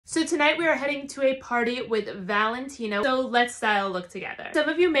So tonight we are heading to a party with Valentino, so let's style a look together. Some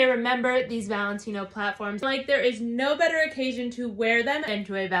of you may remember these Valentino platforms. Like, there is no better occasion to wear them than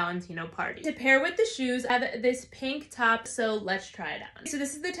to a Valentino party. To pair with the shoes, I have this pink top, so let's try it on. So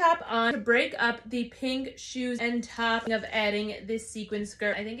this is the top on. To break up the pink shoes and top of adding this sequin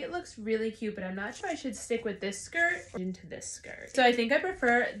skirt, I think it looks really cute, but I'm not sure I should stick with this skirt or into this skirt. So I think I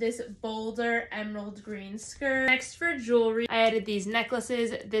prefer this bolder emerald green skirt. Next, for jewelry, I added these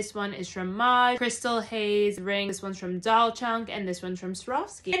necklaces. This one is from Mod, Crystal Haze ring. This one's from Doll Chunk, and this one's from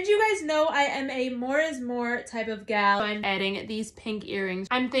Swarovski. And you guys know I am a more is more type of gal, so I'm adding these pink earrings.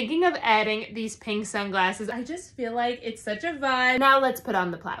 I'm thinking of adding these pink sunglasses. I just feel like it's such a vibe. Now let's put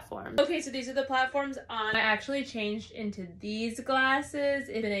on the platform. Okay, so these are the platforms on. I actually changed into these glasses.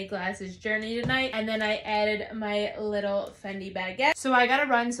 It's been a glasses journey tonight, and then I added my little Fendi baguette. So I gotta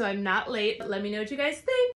run, so I'm not late, but let me know what you guys think.